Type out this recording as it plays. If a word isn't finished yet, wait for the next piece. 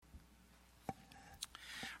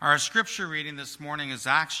Our scripture reading this morning is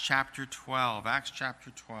Acts chapter 12. Acts chapter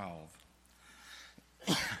 12.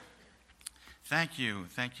 Thank you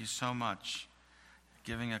so much.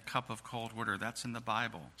 Giving a cup of cold water, that's in the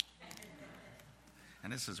Bible.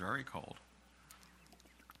 And this is very cold.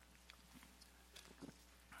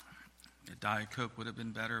 A Diet Coke would have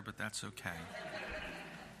been better, but that's okay.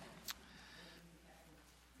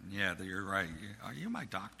 Yeah, you're right. Are you my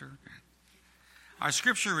doctor? Our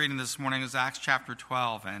scripture reading this morning is Acts chapter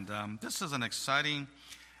 12, and this is an exciting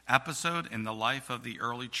episode in the life of the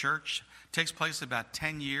early church. It takes place about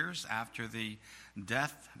 10 years after the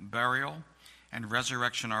death, burial, and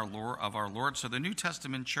resurrection of our Lord. So the New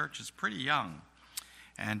Testament church is pretty young,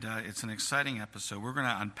 and it's an exciting episode. We're going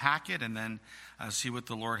to unpack it and then see what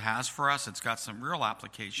the Lord has for us. It's got some real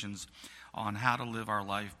applications on how to live our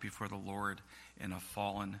life before the Lord in a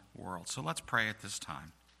fallen world. So let's pray at this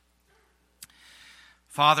time.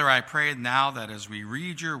 Father, I pray now that as we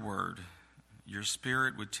read your word, your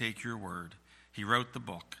Spirit would take your word. He wrote the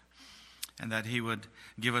book. And that he would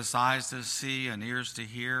give us eyes to see and ears to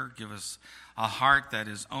hear, give us a heart that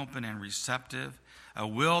is open and receptive, a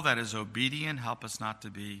will that is obedient. Help us not to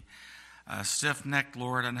be stiff-necked,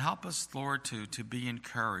 Lord, and help us, Lord, to be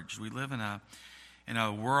encouraged. We live in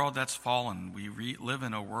a world that's fallen. We live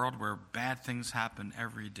in a world where bad things happen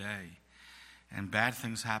every day. And bad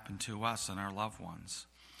things happen to us and our loved ones.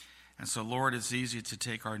 And so, Lord, it's easy to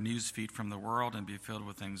take our news feed from the world and be filled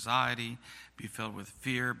with anxiety, be filled with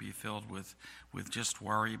fear, be filled with just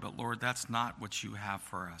worry. But, Lord, that's not what you have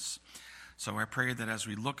for us. So I pray that as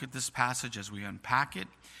we look at this passage, as we unpack it,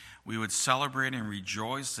 we would celebrate and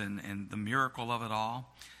rejoice in the miracle of it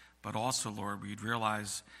all. But also, Lord, we'd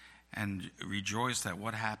realize and rejoice that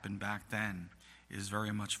what happened back then is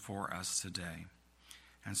very much for us today.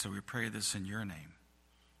 And so we pray this in your name.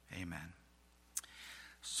 Amen.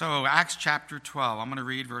 So Acts chapter 12, I'm going to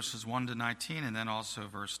read verses 1 to 19 and then also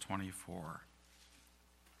verse 24.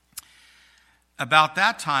 About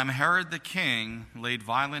that time, Herod the king laid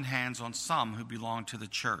violent hands on some who belonged to the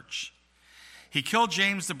church. He killed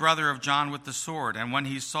James, the brother of John, with the sword, and when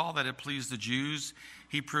he saw that it pleased the Jews,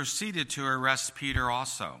 he proceeded to arrest Peter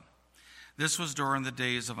also. This was during the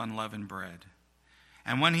days of unleavened bread.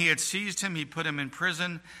 And when he had seized him, he put him in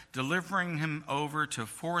prison, delivering him over to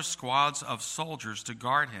 4 squads of soldiers to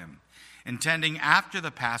guard him, intending after the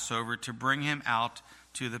Passover to bring him out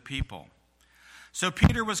to the people. So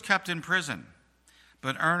Peter was kept in prison,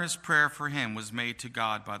 but earnest prayer for him was made to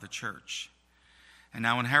God by the church. And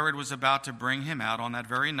now when Herod was about to bring him out on that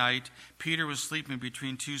very night, Peter was sleeping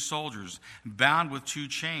between 2 soldiers, bound with 2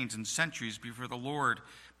 chains, and sentries before the door,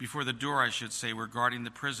 were guarding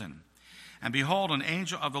the prison. And behold, an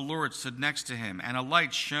angel of the Lord stood next to him, and a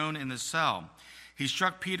light shone in the cell. He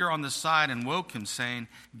struck Peter on the side and woke him, saying,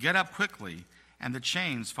 "Get up quickly." And the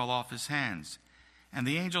chains fell off his hands. And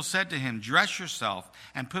the angel said to him, "Dress yourself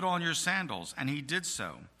and put on your sandals." And he did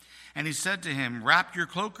so. And he said to him, "Wrap your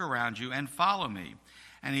cloak around you and follow me."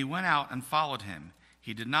 And he went out and followed him.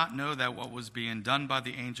 He did not know that what was being done by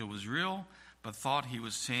the angel was real, but thought he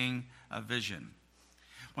was seeing a vision.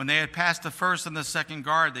 When they had passed the first and the second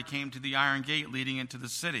guard, they came to the iron gate leading into the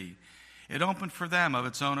city. It opened for them of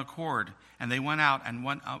its own accord, and they went out and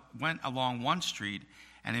went along one street,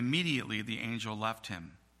 and immediately the angel left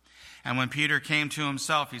him. And when Peter came to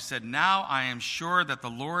himself, he said, "Now I am sure that the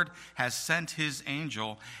Lord has sent his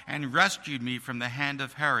angel and rescued me from the hand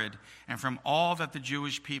of Herod and from all that the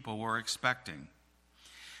Jewish people were expecting."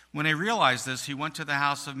 When he realized this, he went to the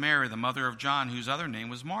house of Mary, the mother of John, whose other name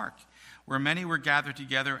was Mark, where many were gathered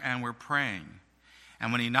together and were praying.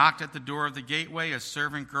 And when he knocked at the door of the gateway, a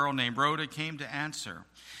servant girl named Rhoda came to answer.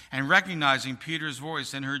 And recognizing Peter's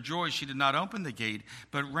voice, in her joy she did not open the gate,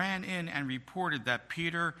 but ran in and reported that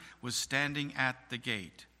Peter was standing at the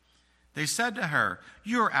gate. They said to her,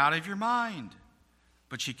 "You are out of your mind."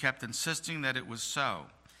 But she kept insisting that it was so.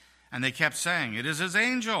 And they kept saying, "It is his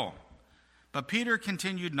angel." But Peter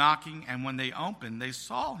continued knocking, and when they opened, they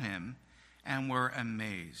saw him and were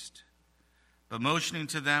amazed. But motioning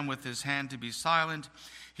to them with his hand to be silent,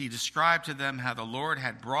 he described to them how the Lord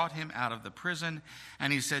had brought him out of the prison.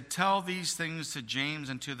 And he said, "Tell these things to James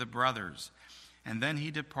and to the brothers." And then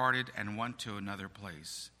he departed and went to another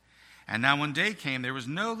place. And now when day came, there was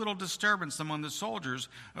no little disturbance among the soldiers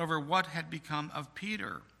over what had become of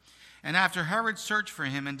Peter. And after Herod searched for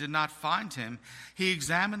him and did not find him, he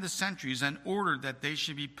examined the sentries and ordered that they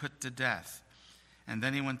should be put to death. And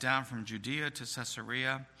then he went down from Judea to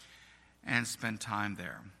Caesarea and spend time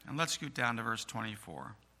there. And let's scoot down to verse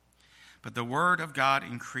 24. But the word of God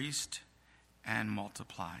increased and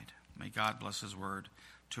multiplied. May God bless his word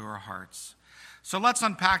to our hearts. So let's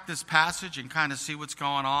unpack this passage and kind of see what's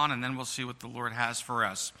going on, and then we'll see what the Lord has for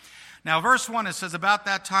us. Now, verse 1, it says, about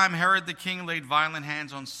that time Herod the king laid violent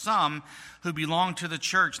hands on some who belonged to the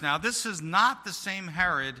church. Now, this is not the same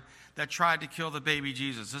Herod that tried to kill the baby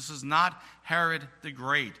Jesus. This is not Herod the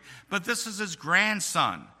Great, but this is his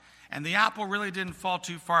grandson. And the apple really didn't fall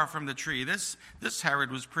too far from the tree. This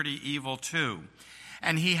Herod was pretty evil too.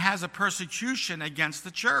 And he has a persecution against the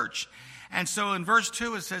church. And so in verse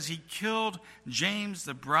 2 it says he killed James,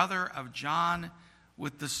 the brother of John,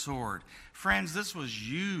 with the sword. Friends, this was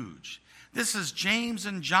huge. This is James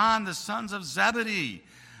and John, the sons of Zebedee,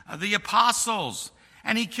 the apostles.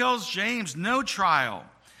 And he kills James, no trial,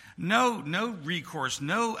 no recourse,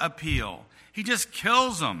 no appeal. He just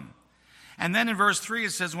kills him. And then in verse 3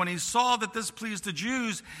 it says, when he saw that this pleased the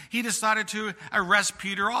Jews, he decided to arrest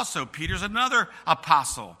Peter also. Peter's another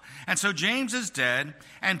apostle. And so James is dead,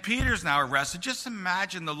 and Peter's now arrested. Just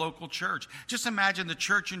imagine the local church. Just imagine the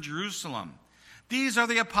church in Jerusalem. These are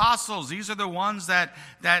the apostles. These are the ones that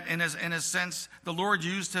in a sense, the Lord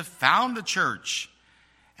used to found the church.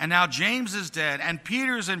 And now James is dead, and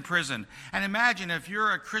Peter's in prison. And imagine if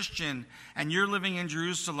you're a Christian and you're living in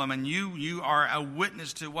Jerusalem and you are a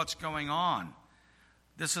witness to what's going on.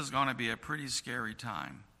 This is going to be a pretty scary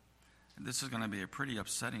time. This is going to be a pretty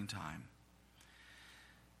upsetting time.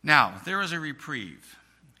 Now, there is a reprieve.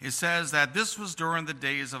 It says that this was during the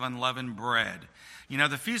days of unleavened bread. You know,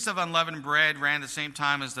 the Feast of Unleavened Bread ran the same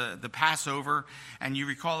time as the Passover. And you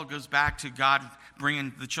recall it goes back to God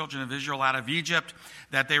bringing the children of Israel out of Egypt,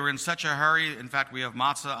 that they were in such a hurry. In fact, we have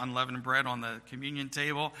matzah, unleavened bread, on the communion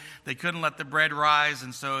table. They couldn't let the bread rise,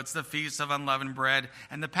 and so it's the Feast of Unleavened Bread.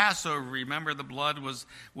 And the Passover, remember, the blood was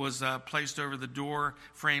placed over the door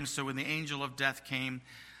frame, so when the angel of death came,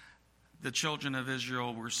 the children of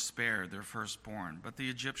Israel were spared, their firstborn, but the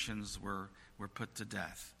Egyptians were put to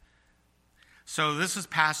death. So this is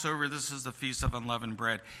Passover, this is the Feast of Unleavened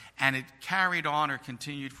Bread, and it carried on or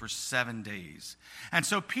continued for 7 days. And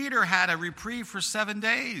so Peter had a reprieve for 7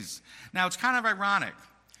 days. Now it's kind of ironic.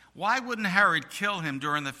 Why wouldn't Herod kill him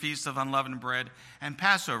during the Feast of Unleavened Bread and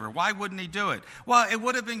Passover? Why wouldn't he do it? Well, it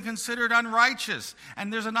would have been considered unrighteous.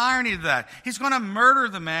 And there's an irony to that. He's going to murder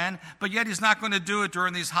the man, but yet he's not going to do it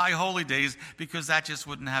during these high holy days because that just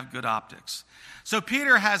wouldn't have good optics. So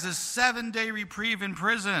Peter has a 7-day reprieve in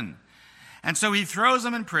prison. And so he throws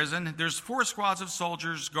him in prison. There's 4 squads of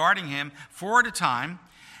soldiers guarding him, 4 at a time.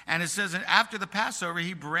 And it says that after the Passover,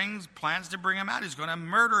 he plans to bring him out. He's going to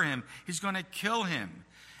murder him. He's going to kill him.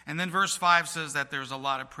 And then verse 5 says that there's a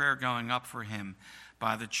lot of prayer going up for him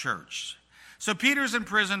by the church. So Peter's in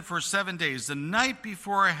prison for 7 days. The night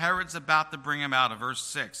before Herod's about to bring him out, of verse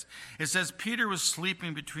 6, it says Peter was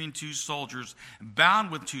sleeping between 2 soldiers, bound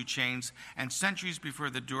with 2 chains, and sentries before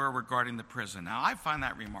the door were guarding the prison. Now, I find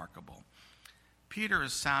that remarkable. Peter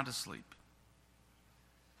is sound asleep.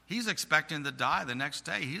 He's expecting to die the next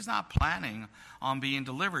day. He's not planning on being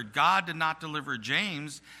delivered. God did not deliver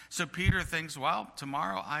James, so Peter thinks, well,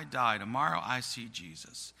 tomorrow I die. Tomorrow I see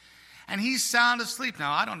Jesus. And he's sound asleep.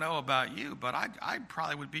 Now, I don't know about you, but I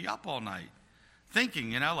probably would be up all night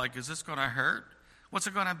thinking, like, is this going to hurt? What's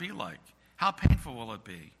it going to be like? How painful will it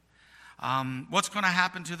be? What's going to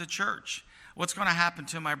happen to the church? What's going to happen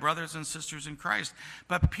to my brothers and sisters in Christ?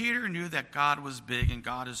 But Peter knew that God was big and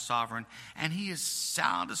God is sovereign, and he is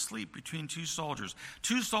sound asleep between 2 soldiers.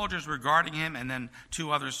 2 soldiers were guarding him, and then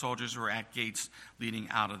 2 other soldiers were at gates leading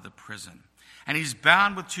out of the prison. And he's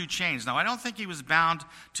bound with 2 chains. Now, I don't think he was bound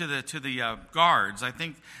to the guards. I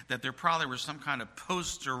think that there probably were some kind of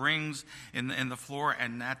posts or rings in the floor,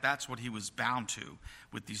 and that's what he was bound to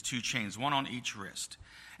with these 2 chains, 1 on each wrist.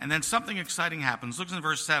 And then something exciting happens. Look in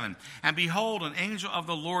verse 7. And behold, an angel of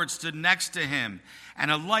the Lord stood next to him, and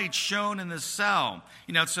a light shone in the cell.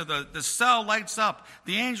 So the cell lights up.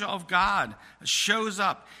 The angel of God shows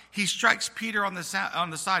up. He strikes Peter on the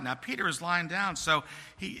side. Now, Peter is lying down, so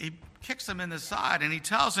he kicks him in the side, and he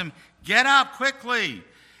tells him, get up quickly.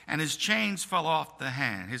 And his chains fell off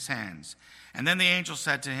his hands. And then the angel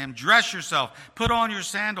said to him, dress yourself, put on your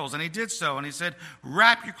sandals. And he did so. And he said,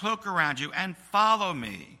 wrap your cloak around you and follow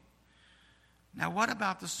me. Now, what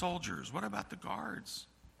about the soldiers? What about the guards?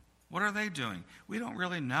 What are they doing? We don't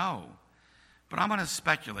really know. But I'm going to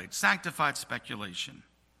speculate, sanctified speculation.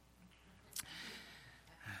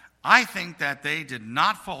 I think that they did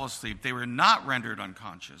not fall asleep. They were not rendered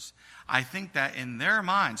unconscious. I think that in their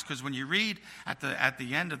minds, because when you read at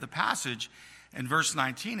the end of the passage, in verse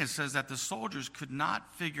 19, it says that the soldiers could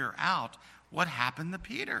not figure out what happened to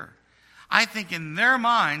Peter. I think in their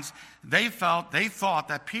minds, they thought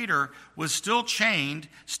that Peter was still chained,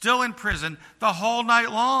 still in prison the whole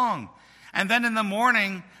night long. And then in the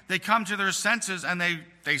morning, they come to their senses and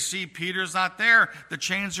they see Peter's not there. The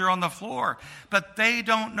chains are on the floor. But they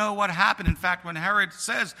don't know what happened. In fact, when Herod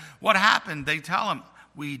says, what happened? They tell him,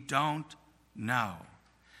 we don't know.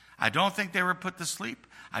 I don't think they were put to sleep.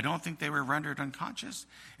 I don't think they were rendered unconscious.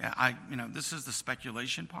 This is the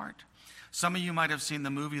speculation part. Some of you might have seen the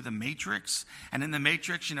movie The Matrix. And in The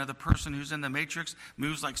Matrix, the person who's in the Matrix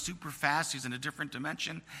moves like super fast. He's in a different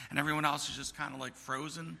dimension. And everyone else is just kind of like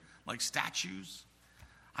frozen, like statues.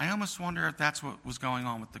 I almost wonder if that's what was going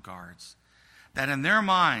on with the guards. That in their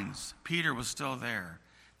minds, Peter was still there.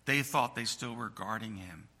 They thought they still were guarding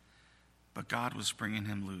him. But God was bringing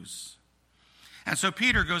him loose. And so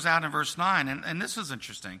Peter goes out in verse 9, and this is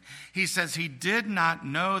interesting. He says he did not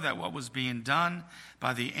know that what was being done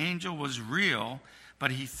by the angel was real, but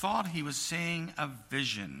he thought he was seeing a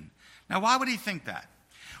vision. Now, why would he think that?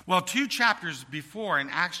 Well, 2 chapters before, in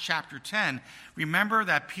Acts chapter 10, remember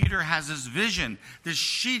that Peter has this vision. This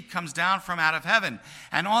sheet comes down from out of heaven.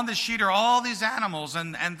 And on the sheet are all these animals,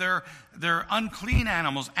 and they're unclean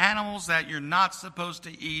animals, animals that you're not supposed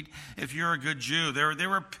to eat if you're a good Jew. There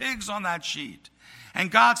were pigs on that sheet. And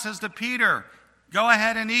God says to Peter, go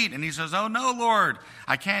ahead and eat. And he says, oh no, Lord,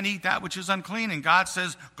 I can't eat that which is unclean. And God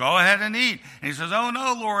says, go ahead and eat. And he says, oh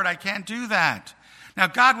no, Lord, I can't do that. Now,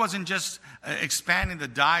 God wasn't just expanding the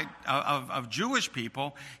diet of Jewish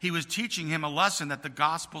people. He was teaching him a lesson that the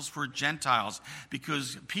gospel's for Gentiles,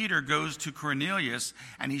 because Peter goes to Cornelius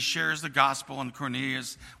and he shares the gospel, and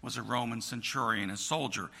Cornelius was a Roman centurion, a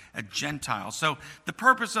soldier, a Gentile. So the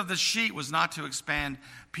purpose of the sheet was not to expand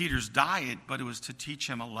Peter's diet, but it was to teach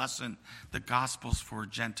him a lesson. The gospel's for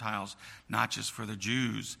Gentiles, not just for the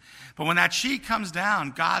Jews. But when that sheet comes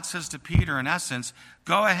down, God says to Peter, in essence,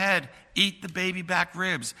 go ahead, eat the baby back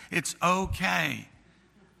ribs. It's okay.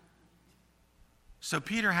 So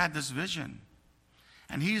Peter had this vision,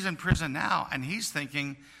 and he's in prison now, and he's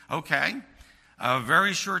thinking, okay, a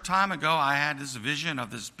very short time ago, I had this vision of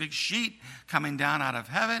this big sheet coming down out of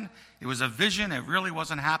heaven. It was a vision. It really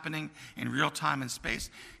wasn't happening in real time and space.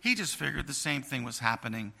 He just figured the same thing was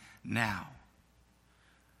happening now.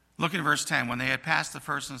 Look at verse 10. When they had passed the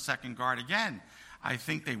first and second guard again, I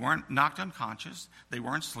think they weren't knocked unconscious. They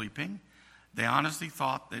weren't sleeping. They honestly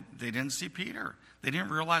thought that they didn't see Peter. They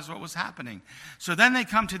didn't realize what was happening. So then they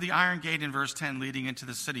come to the iron gate in verse 10 leading into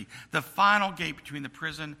the city, the final gate between the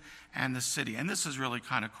prison and the city. And this is really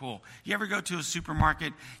kind of cool. You ever go to a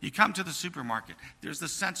supermarket? You come to the supermarket. There's the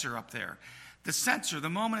sensor up there. The sensor, the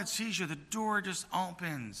moment it sees you, the door just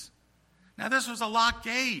opens. Now, this was a locked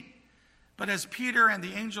gate. But as Peter and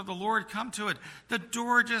the angel of the Lord come to it, the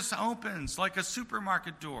door just opens like a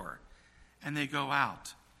supermarket door. And they go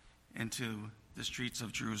out into the streets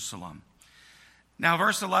of Jerusalem. Now,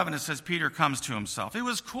 verse 11, it says Peter comes to himself. It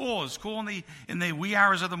was cool. It was cool in the wee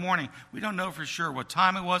hours of the morning. We don't know for sure what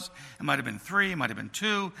time it was. It might have been 3, it might have been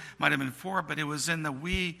 2, it might have been 4, but it was in the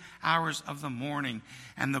wee hours of the morning.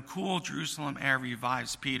 And the cool Jerusalem air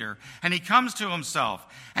revives Peter. And he comes to himself,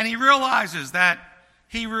 and he realizes that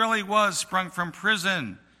he really was sprung from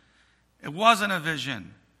prison. It wasn't a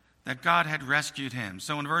vision, that God had rescued him.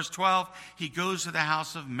 So in verse 12, he goes to the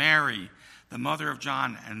house of Mary, the mother of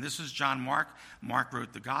John. And this is John Mark. Mark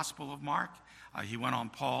wrote the Gospel of Mark. He went on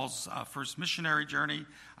Paul's first missionary journey,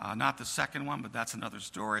 not the second one, but that's another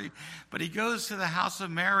story. But he goes to the house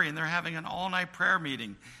of Mary, and they're having an all-night prayer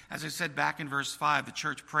meeting. As I said back in verse 5, the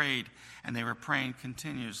church prayed, and they were praying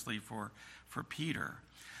continuously for Peter.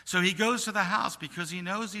 So he goes to the house because he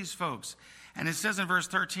knows these folks. And it says in verse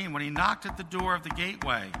 13, when he knocked at the door of the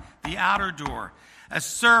gateway, the outer door, a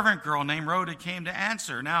servant girl named Rhoda came to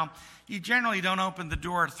answer. Now, you generally don't open the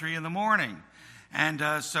door at 3 a.m.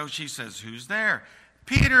 And so she says, who's there?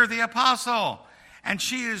 Peter, the apostle. And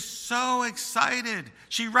she is so excited.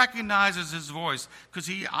 She recognizes his voice because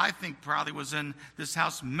he, I think, probably was in this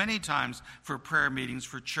house many times for prayer meetings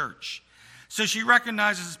for church. So she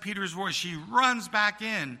recognizes Peter's voice. She runs back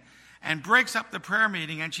in and breaks up the prayer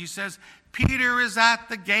meeting, and she says, Peter is at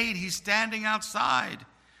the gate. He's standing outside.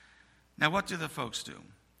 Now, what do the folks do?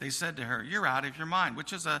 They said to her, you're out of your mind,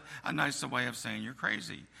 which is a nicer way of saying you're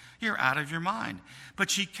crazy. You're out of your mind. But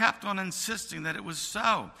she kept on insisting that it was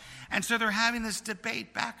so. And so they're having this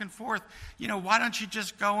debate back and forth. Why don't you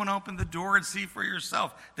just go and open the door and see for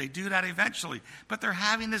yourself? They do that eventually. But they're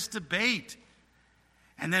having this debate.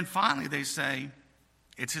 And then finally they say,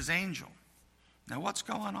 it's his angel. Now, what's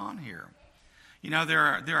going on here?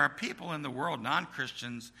 There are people in the world,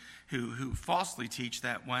 non-Christians, who falsely teach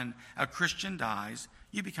that when a Christian dies,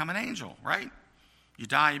 you become an angel, right? You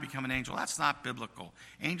die, you become an angel. That's not biblical.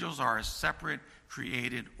 Angels are a separate,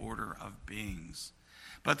 created order of beings.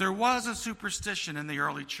 But there was a superstition in the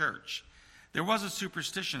early church There was a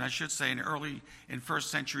superstition, I should say, in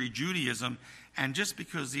first century Judaism, and just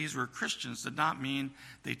because these were Christians did not mean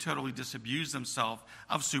they totally disabused themselves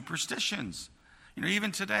of superstitions.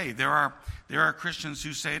 Even today, there are Christians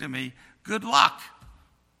who say to me, good luck.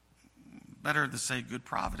 Better to say good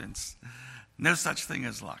providence. No such thing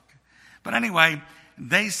as luck. But anyway,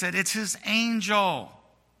 they said it's his angel.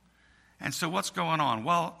 And so what's going on?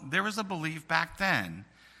 Well, there was a belief back then.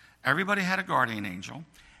 Everybody had a guardian angel.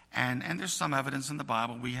 And there's some evidence in the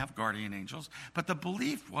Bible we have guardian angels. But the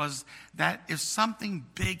belief was that if something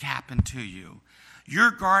big happened to you,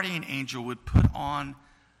 your guardian angel would put on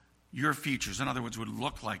your features. In other words, would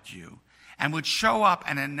look like you. And would show up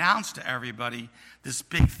and announce to everybody this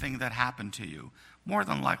big thing that happened to you. More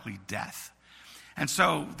than likely death. And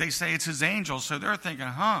so they say it's his angel. So they're thinking,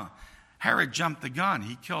 Herod jumped the gun.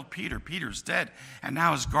 He killed Peter. Peter's dead. And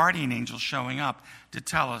now his guardian angel's showing up to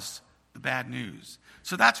tell us the bad news.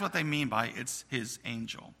 So that's what they mean by it's his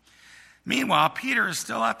angel. Meanwhile, Peter is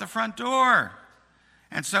still at the front door.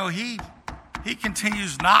 And so he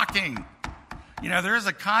continues knocking. There is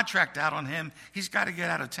a contract out on him. He's got to get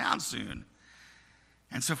out of town soon.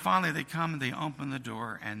 And so finally they come and they open the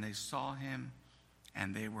door and they saw him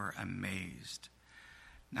and they were amazed.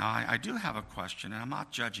 Now, I do have a question, and I'm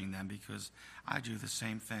not judging them because I do the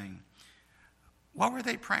same thing. What were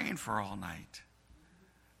they praying for all night?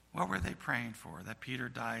 What were they praying for? That Peter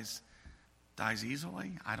dies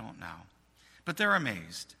easily? I don't know. But they're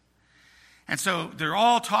amazed. And so they're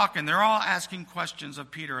all talking. They're all asking questions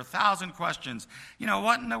of Peter, 1,000 questions.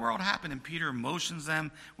 What in the world happened? And Peter motions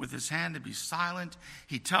them with his hand to be silent.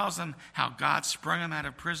 He tells them how God sprung him out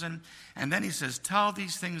of prison. And then he says, tell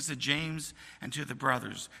these things to James and to the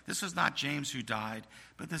brothers. This is not James who died,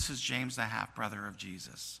 but this is James, the half-brother of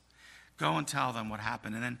Jesus. Go and tell them what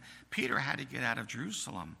happened. And then Peter had to get out of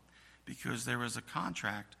Jerusalem because there was a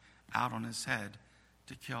contract out on his head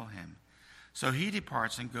to kill him. So he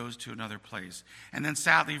departs and goes to another place. And then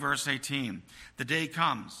sadly, verse 18, the day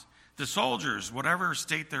comes. The soldiers, whatever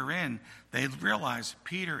state they're in, they realize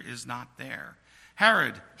Peter is not there.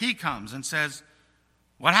 Herod, he comes and says,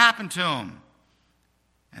 what happened to him?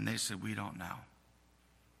 And they said, we don't know.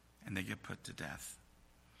 And they get put to death.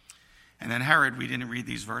 And then Herod, we didn't read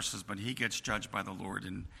these verses, but he gets judged by the Lord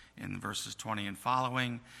in verses 20 and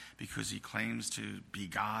following because he claims to be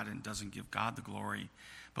God and doesn't give God the glory.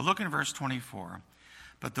 But look in verse 24.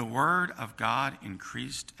 But the word of God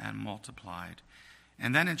increased and multiplied.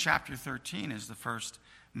 And then in chapter 13 is the first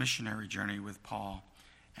missionary journey with Paul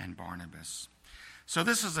and Barnabas. So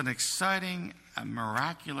this is an exciting,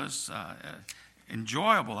 miraculous,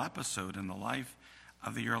 enjoyable episode in the life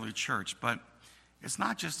of the early church. But it's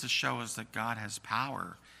not just to show us that God has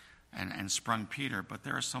power and sprung Peter, but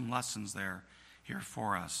there are some lessons there here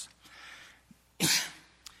for us.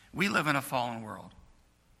 We live in a fallen world.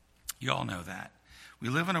 You all know that. We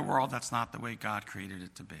live in a world that's not the way God created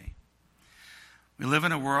it to be. We live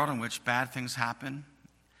in a world in which bad things happen,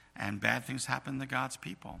 and bad things happen to God's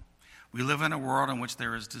people. We live in a world in which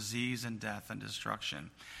there is disease and death and destruction.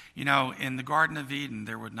 In the Garden of Eden,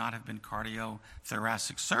 there would not have been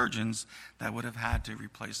cardiothoracic surgeons that would have had to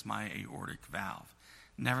replace my aortic valve.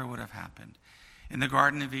 Never would have happened. In the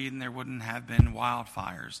Garden of Eden, there wouldn't have been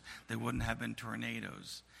wildfires. There wouldn't have been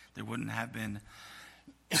tornadoes. There wouldn't have been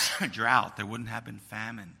drought. There wouldn't have been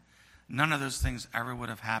famine. None of those things ever would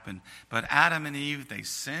have happened. But Adam and Eve, they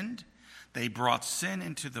sinned. They brought sin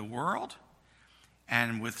into the world.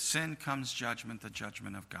 And with sin comes judgment, the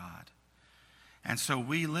judgment of God. And so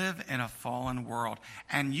we live in a fallen world.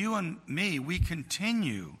 And you and me, we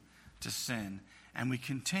continue to sin. And we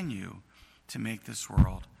continue to make this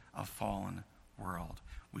world a fallen world.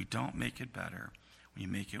 We don't make it better. We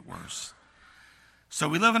make it worse. So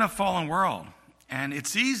we live in a fallen world. And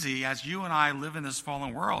it's easy, as you and I live in this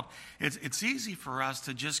fallen world, it's easy for us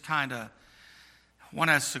to just kind of want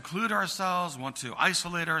to seclude ourselves, want to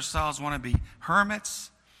isolate ourselves, want to be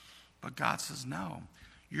hermits. But God says, no,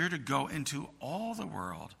 you're to go into all the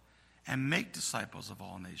world and make disciples of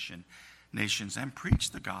all nations and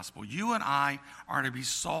preach the gospel. You and I are to be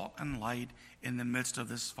salt and light in the midst of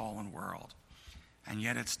this fallen world. And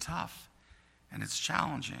yet it's tough and it's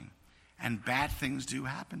challenging. And bad things do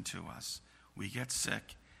happen to us. We get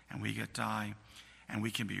sick and we die. And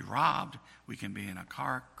we can be robbed. We can be in a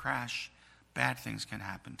car crash. Bad things can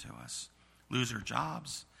happen to us. Lose our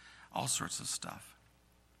jobs. All sorts of stuff.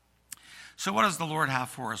 So what does the Lord have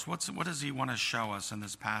for us? What does he want to show us in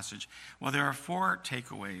this passage? Well, there are 4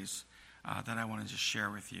 takeaways that I want to just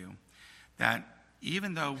share with you. That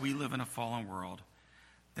even though we live in a fallen world,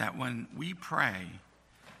 that when we pray,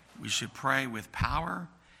 we should pray with power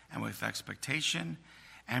and with expectation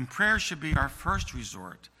And prayer should be our first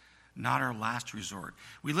resort, not our last resort.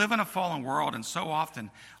 We live in a fallen world, and so often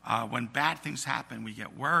when bad things happen, we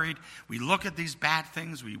get worried. We look at these bad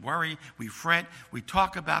things, we worry, we fret, we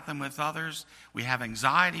talk about them with others. We have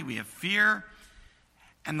anxiety, we have fear.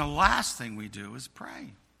 And the last thing we do is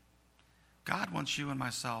pray. God wants you and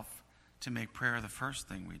myself to make prayer the first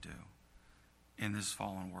thing we do in this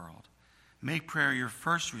fallen world. Make prayer your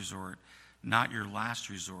first resort, not your last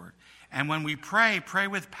resort. And when we pray, pray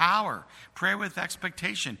with power, pray with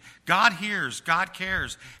expectation. God hears, God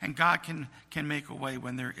cares, and God can make a way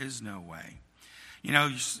when there is no way. You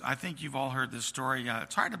know, I think you've all heard this story.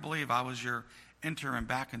 It's hard to believe I was your intern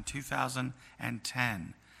back in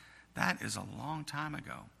 2010. That is a long time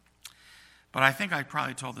ago. But I think I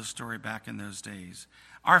probably told this story back in those days.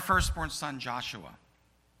 Our firstborn son, Joshua.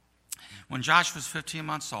 When Josh was 15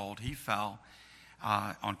 months old, he fell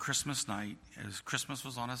on Christmas night. Christmas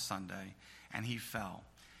was on a Sunday, and he fell.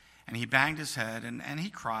 And he banged his head, and he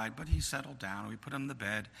cried, but he settled down. We put him to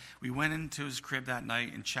bed. We went into his crib that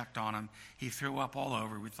night and checked on him. He threw up all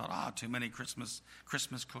over. We thought, too many Christmas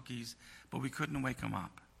cookies, but we couldn't wake him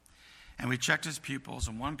up. And we checked his pupils,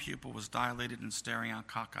 and one pupil was dilated and staring out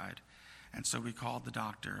cockeyed. And so we called the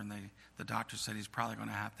doctor, and the doctor said he's probably going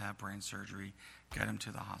to have brain surgery, get him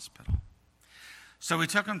to the hospital. So we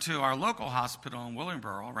took him to our local hospital in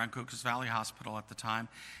Willingboro, Rancocas Valley Hospital at the time,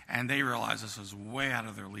 and they realized this was way out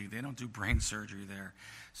of their league. They don't do brain surgery there.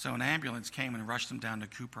 So an ambulance came and rushed him down to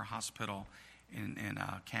Cooper Hospital in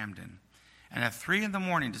Camden. And at 3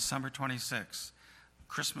 a.m, December 26th,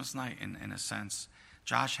 Christmas night in a sense,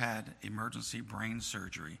 Josh had emergency brain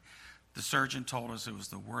surgery. The surgeon told us it was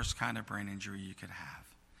the worst kind of brain injury you could have.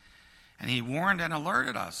 And he warned and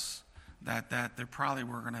alerted us that there probably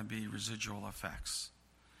were going to be residual effects.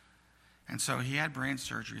 And so he had brain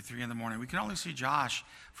surgery 3 a.m. We could only see Josh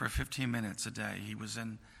for 15 minutes a day. He was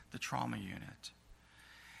in the trauma unit.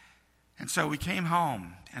 And so we came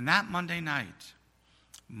home, and that Monday night,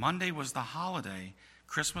 Monday was the holiday.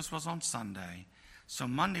 Christmas was on Sunday. So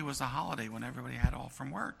Monday was the holiday when everybody had off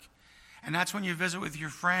from work. And that's when you visit with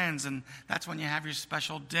your friends, and that's when you have your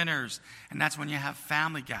special dinners, and that's when you have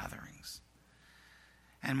family gatherings.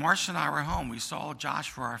 And Marcia and I were home. We saw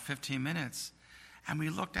Josh for our 15 minutes, and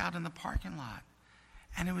we looked out in the parking lot,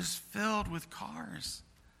 and it was filled with cars.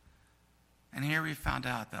 And here we found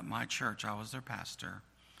out that my church, I was their pastor,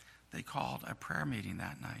 they called a prayer meeting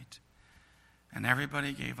that night. And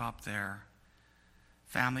everybody gave up their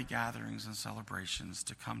family gatherings and celebrations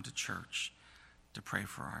to come to church to pray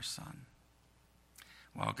for our son.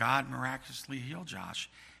 Well, God miraculously healed Josh.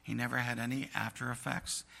 He never had any after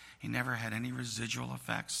effects. He never had any residual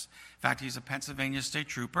effects. In fact, he's a Pennsylvania state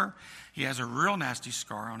trooper. He has a real nasty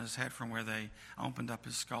scar on his head from where they opened up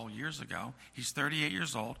his skull years ago. He's 38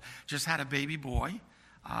 years old, just had a baby boy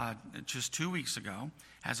just 2 weeks ago,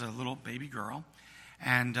 has a little baby girl.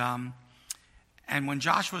 And when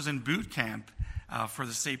Josh was in boot camp for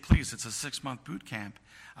the state police, it's a 6-month boot camp,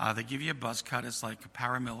 they give you a buzz cut. It's like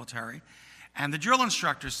paramilitary. And the drill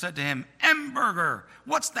instructor said to him, "Emberger,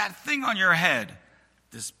 what's that thing on your head?"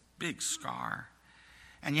 This big scar.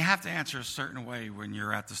 And you have to answer a certain way when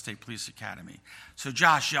you're at the State Police Academy. So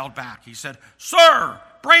Josh yelled back. He said, "Sir,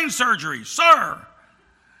 brain surgery, sir."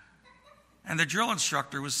 And the drill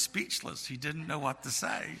instructor was speechless. He didn't know what to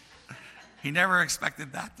say. He never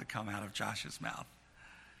expected that to come out of Josh's mouth.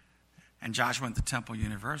 And Josh went to Temple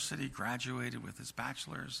University, graduated with his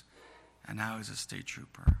bachelor's, and now he's a state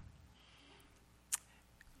trooper.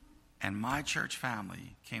 And my church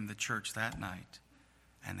family came to church that night,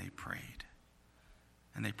 and they prayed.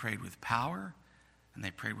 And they prayed with power, and they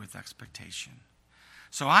prayed with expectation.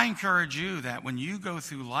 So I encourage you that when you go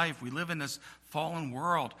through life, we live in this fallen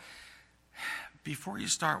world, before you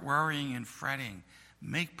start worrying and fretting,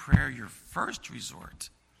 make prayer your first resort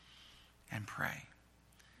and pray.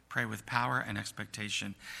 Pray with power and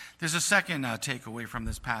expectation. There's a second takeaway from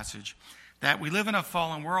this passage, that we live in a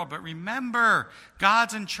fallen world, but remember,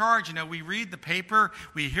 God's in charge. You know, we read the paper,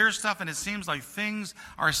 we hear stuff, and it seems like things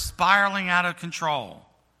are spiraling out of control.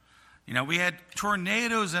 You know, we had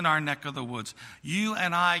tornadoes in our neck of the woods. You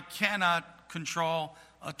and I cannot control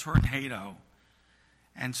a tornado.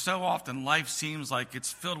 And so often life seems like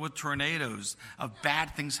it's filled with tornadoes of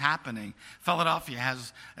bad things happening. Philadelphia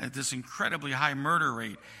has this incredibly high murder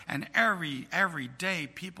rate, and every day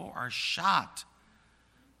people are shot.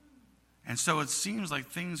 And so it seems like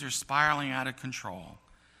things are spiraling out of control.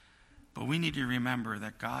 But we need to remember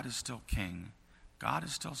that God is still king. God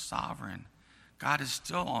is still sovereign. God is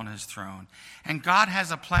still on his throne. And God has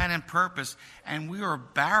a plan and purpose, and we are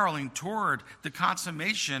barreling toward the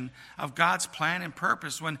consummation of God's plan and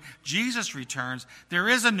purpose. When Jesus returns, there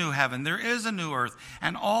is a new heaven, there is a new earth,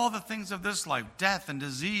 and all the things of this life, death and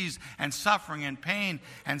disease and suffering and pain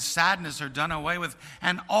and sadness are done away with,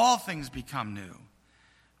 and all things become new.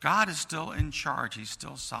 God is still in charge. He's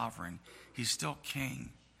still sovereign. He's still king.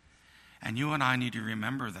 And you and I need to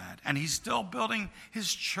remember that. And he's still building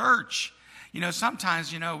his church.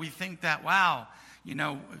 Sometimes, we think that, wow,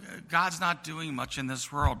 God's not doing much in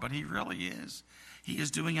this world, but he really is. He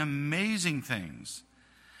is doing amazing things.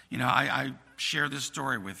 I share this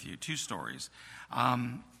story with you, two stories.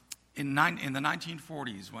 In the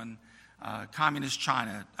 1940s, when communist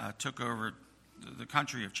China took over the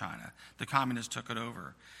country of China, the communists took it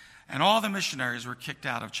over, and all the missionaries were kicked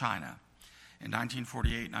out of China in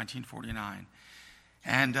 1948, 1949.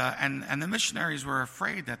 And the missionaries were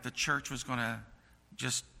afraid that the church was going to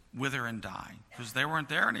just wither and die because they weren't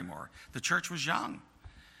there anymore. The church was young,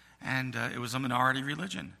 and it was a minority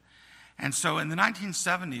religion. And so in the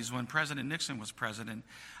 1970s, when President Nixon was president,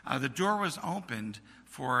 the door was opened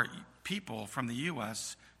for people from the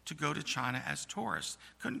U.S. to go to China as tourists.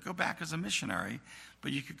 Couldn't go back as a missionary,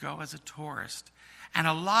 but you could go as a tourist. And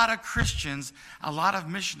a lot of Christians, a lot of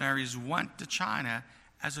missionaries went to China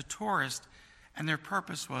as a tourist, and their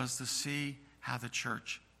purpose was to see how the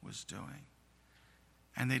church was doing.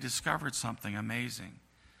 And they discovered something amazing.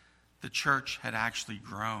 The church had actually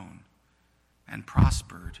grown and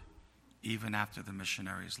prospered even after the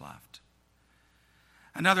missionaries left.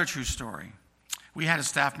 Another true story. We had a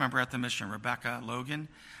staff member at the mission, Rebecca Logan,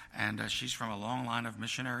 and she's from a long line of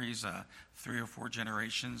missionaries, 3 or 4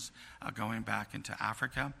 generations going back into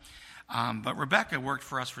Africa. But Rebecca worked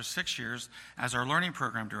for us for 6 years as our learning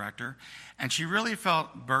program director, and she really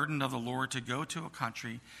felt burdened of the Lord to go to a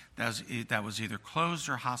country that was either closed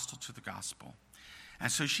or hostile to the gospel.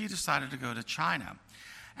 And so she decided to go to China.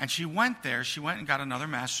 And she went there. She went and got another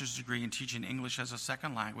master's degree in teaching English as a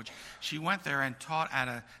second language. She went there and taught at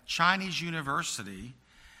a Chinese university,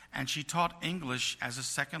 and she taught English as a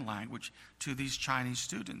second language to these Chinese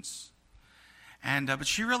students. But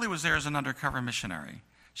she really was there as an undercover missionary.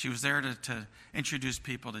 She was there to introduce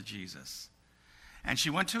people to Jesus. And she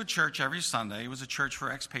went to a church every Sunday. It was a church for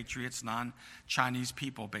expatriates, non-Chinese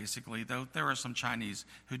people, basically, though there were some Chinese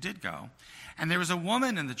who did go. And there was a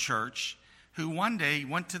woman in the church who one day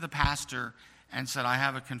went to the pastor and said, I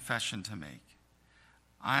have a confession to make.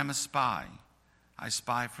 I am a spy. I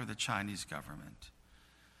spy for the Chinese government.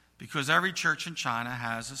 Because every church in China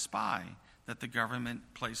has a spy that the government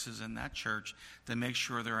places in that church to make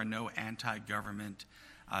sure there are no anti-government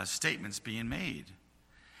statements being made.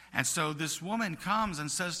 And so this woman comes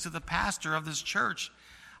and says to the pastor of this church,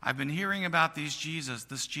 I've been hearing about this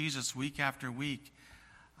Jesus week after week.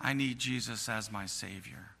 I need Jesus as my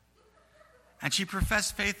Savior. And she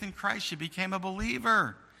professed faith in Christ. She became a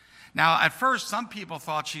believer. Now, at first, some people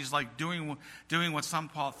thought she's like doing what some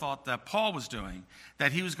thought that Paul was doing,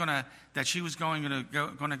 that she was going to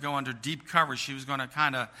go under deep cover. She was going to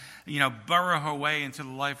kind of, burrow her way into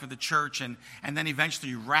the life of the church and then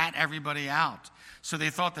eventually rat everybody out. So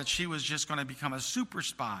they thought that she was just going to become a super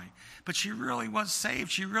spy. But she really was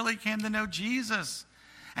saved. She really came to know Jesus.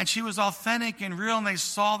 And she was authentic and real, and they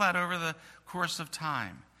saw that over the course of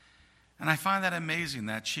time. And I find that amazing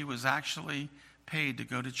that she was actually paid to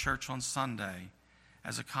go to church on Sunday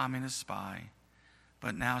as a communist spy,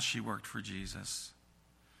 but now she worked for Jesus,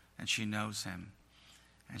 and she knows him,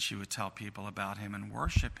 and she would tell people about him and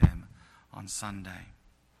worship him on Sunday.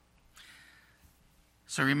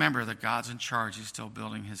 So remember that God's in charge. He's still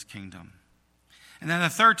building his kingdom. And then the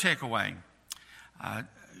third takeaway,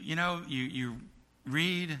 you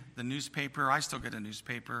read the newspaper. I still get a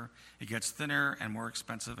newspaper. It gets thinner and more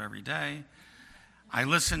expensive every day. I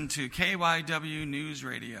listen to KYW News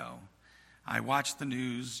Radio. I watch the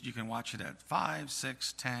news. You can watch it at 5,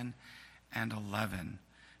 6, 10, and 11.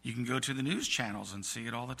 You can go to the news channels and see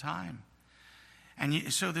it all the time.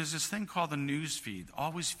 And so there's this thing called the news feed,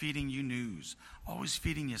 always feeding you news, always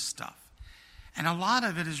feeding you stuff. And a lot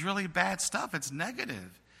of it is really bad stuff. It's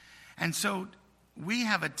negative. And so we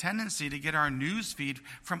have a tendency to get our news feed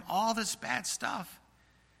from all this bad stuff.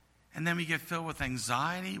 And then we get filled with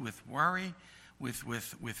anxiety, with worry,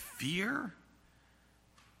 with fear.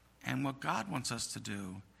 And what God wants us to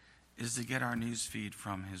do is to get our news feed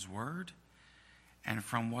from his word and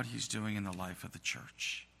from what he's doing in the life of the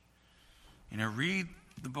church. Read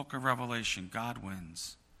the book of Revelation. God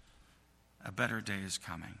wins. A better day is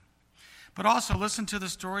coming. But also listen to the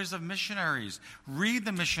stories of missionaries. Read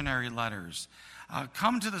the missionary letters.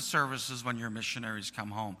 Come to the services when your missionaries come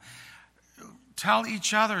home. Tell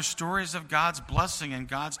each other stories of God's blessing and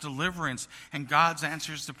God's deliverance and God's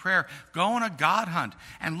answers to prayer. Go on a God hunt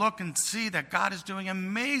and look and see that God is doing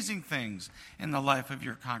amazing things in the life of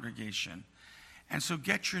your congregation. And so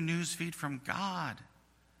get your news feed from God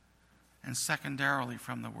and secondarily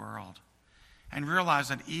from the world. And realize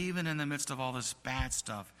that even in the midst of all this bad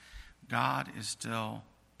stuff, God is still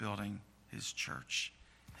building his church,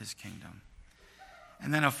 his kingdom.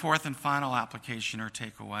 And then a fourth and final application or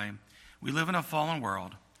takeaway. We live in a fallen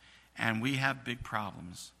world, and we have big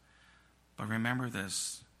problems. But remember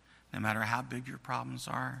this, no matter how big your problems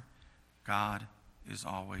are, God is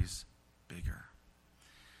always bigger.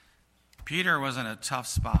 Peter was in a tough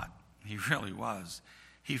spot. He really was.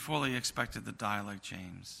 He fully expected to die like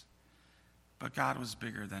James. But God was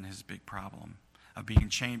bigger than his big problem of being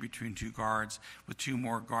chained between two guards with two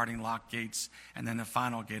more guarding locked gates, and then the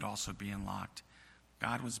final gate also being locked.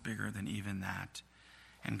 God was bigger than even that.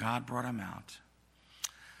 And God brought him out.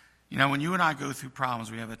 You know, when you and I go through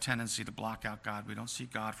problems, we have a tendency to block out God. We don't see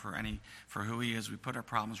God for who he is. We put our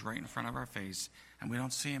problems right in front of our face, and we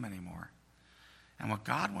don't see him anymore. And what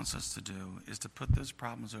God wants us to do is to put those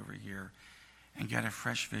problems over here and get a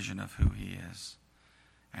fresh vision of who he is.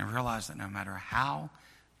 And realize that no matter how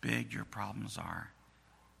big your problems are,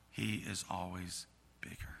 he is always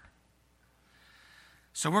bigger.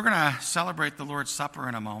 So we're going to celebrate the Lord's Supper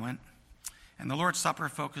in a moment. And the Lord's Supper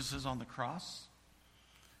focuses on the cross.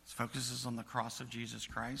 It focuses on the cross of Jesus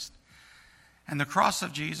Christ. And the cross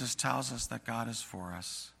of Jesus tells us that God is for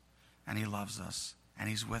us, and he loves us, and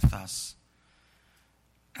he's with us.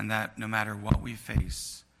 And that no matter what we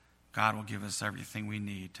face, God will give us everything we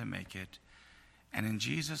need to make it. And in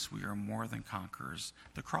Jesus, we are more than conquerors.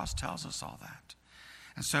 The cross tells us all that.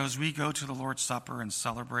 And so as we go to the Lord's Supper and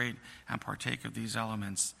celebrate and partake of these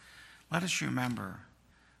elements, let us remember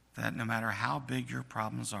that no matter how big your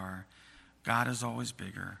problems are, God is always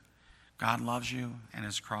bigger. God loves you, and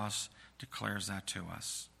his cross declares that to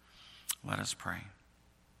us. Let us pray.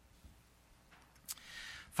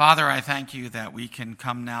 Father, I thank you that we can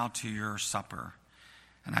come now to your supper.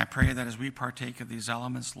 And I pray that as we partake of these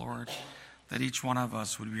elements, Lord, that each one of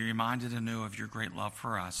us would be reminded anew of your great love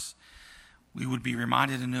for us. We would be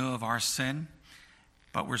reminded anew of our sin,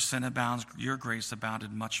 but where sin abounds, your grace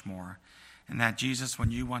abounded much more. And that, Jesus,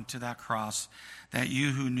 when you went to that cross, that you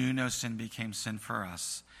who knew no sin became sin for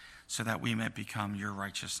us, so that we might become your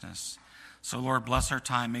righteousness. So, Lord, bless our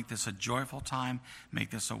time. Make this a joyful time. Make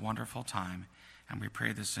this a wonderful time. And we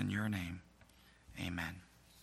pray this in your name. Amen.